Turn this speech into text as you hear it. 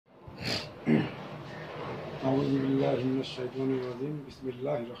Auzubillahiminash-shaytanir-rajim.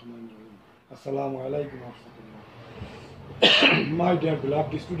 Bismillahir-rahmanir-rahim. Assalamu alaikum wa rahmatullah. My dear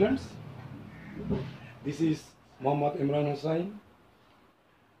beloved students, this is Muhammad Imran Hussain,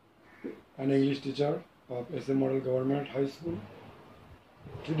 an English teacher of SM Model Government High School.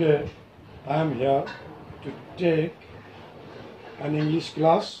 Today I am here to take an English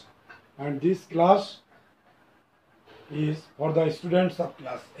class, and this class is for the students of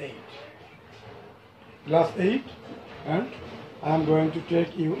class 8. Class 8, and I am going to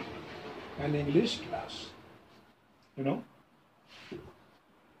take you an English class.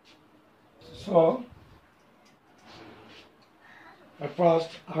 So, at first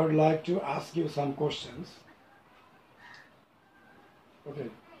I would like to ask you some questions.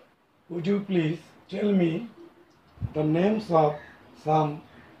 Okay, would you please tell me the names of some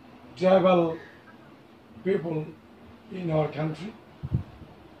tribal people in our country?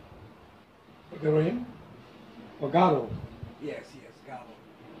 Okay, Rahim? Or Garo? Yes, Garo.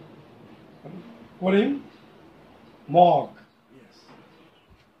 Karim? Mog? Yes.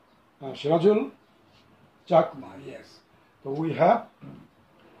 Shirajul? Chakma? Yes. So we have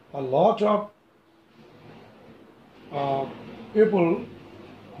a lot of people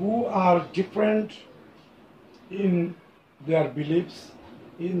who are different in their beliefs,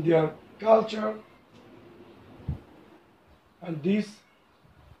 in their culture, and these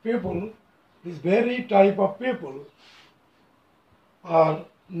people, this very type of people, are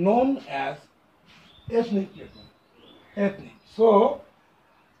known as ethnic people. Ethnic. So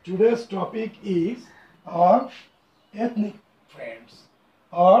today's topic is our ethnic friends.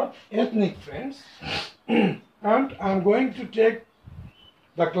 Our ethnic friends. And I'm going to take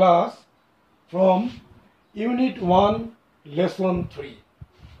the class from Unit 1, Lesson 3.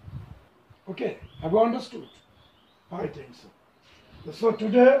 Okay, have you understood? I think so. So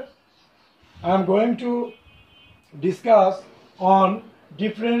today I'm going to discuss on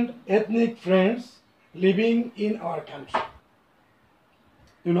different ethnic friends living in our country.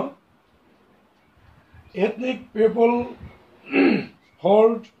 Ethnic people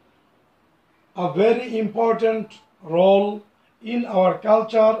hold a very important role in our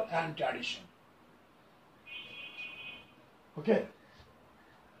culture and tradition. Okay.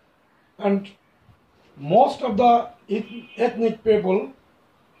 And most of the ethnic people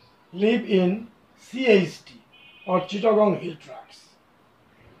live in CHT or Chittagong Hill Tracts.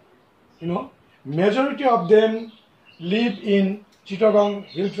 Majority of them live in Chittagong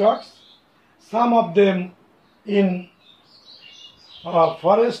Hill Tracts. Some of them in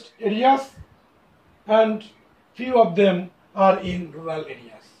forest areas, and few of them are in rural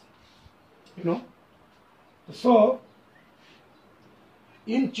areas. So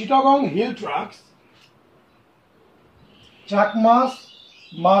in Chittagong Hill Tracts, Chakmas,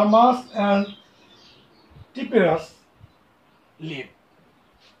 Marmas and Tipiras live.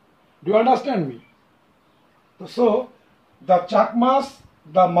 Do you understand me? So the Chakmas,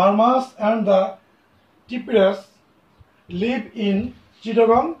 the Marmas and the Tipiras live in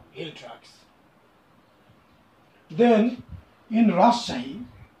Chittagong Hill Tracts. Then in Rajshahi,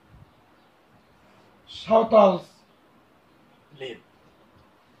 Sautals live.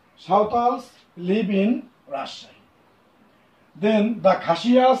 Sautals live in Rajshahi. Then the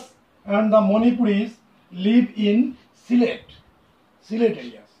Khasias and the Manipuris live in Sylhet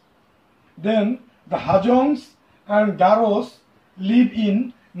areas. Then the Hajongs and Garos live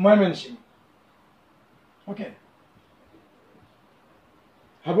in Mymensingh. Okay.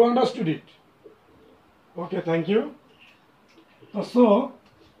 Have you understood it? Okay, thank you. So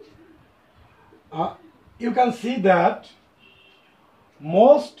you can see that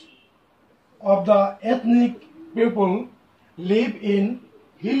most of the ethnic people live in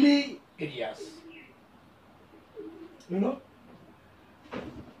hilly areas.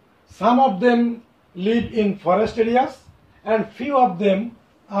 Some of them live in forest areas and few of them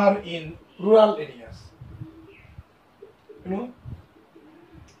are in rural areas.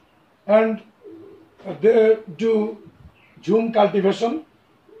 And they do jhum cultivation.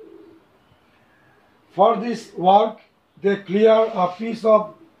 For this work, they clear a piece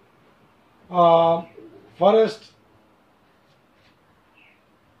of forest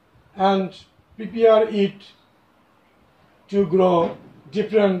and prepare it to grow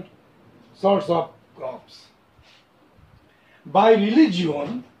different sorts of crops. By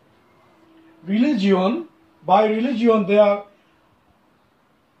religion, they are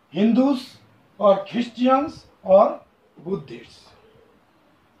Hindus or Christians or Buddhists.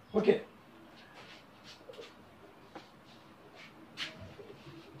 Okay.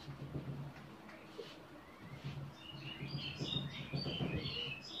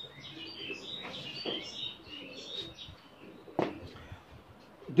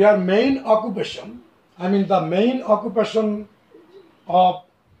 their main occupation, the main occupation of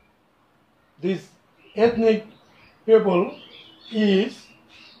these ethnic people is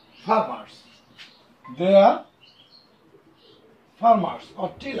farmers. They are farmers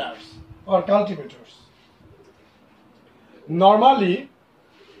or tillers or cultivators. Normally,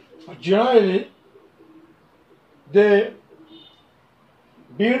 generally, they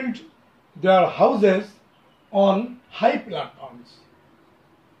build their houses on high platforms.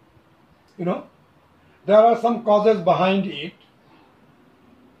 There are some causes behind it.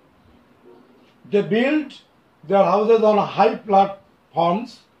 They build their houses on high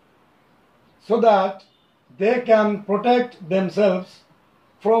platforms so that they can protect themselves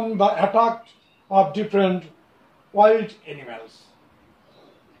from the attack of different wild animals.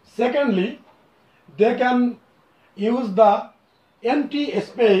 Secondly, they can use the empty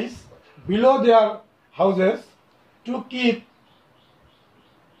space below their houses to keep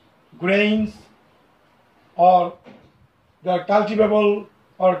grains or their cultivable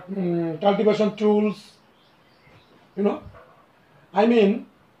or cultivation tools.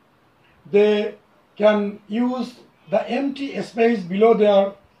 They can use the empty space below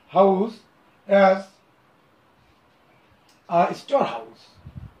their house as a storehouse.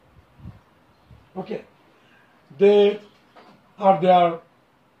 Okay, they have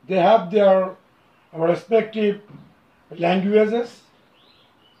their respective languages,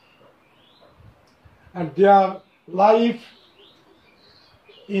 and their life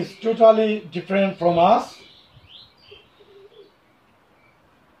is totally different from us.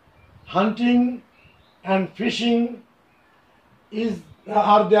 Hunting and fishing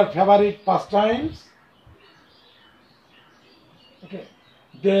are their favorite pastimes. Okay,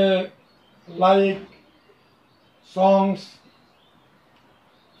 they like songs,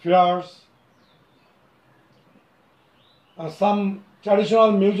 fairs, some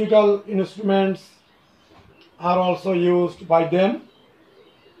traditional musical instruments are also used by them.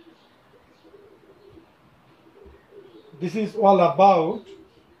 This is all about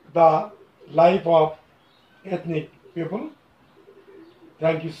the life of ethnic people.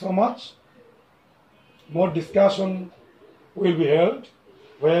 Thank you so much. More discussion will be held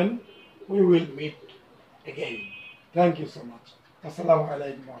when we will meet again. Thank you so much. Assalamu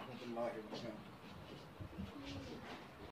alaikum wa rahmatullahi wa barakatuh.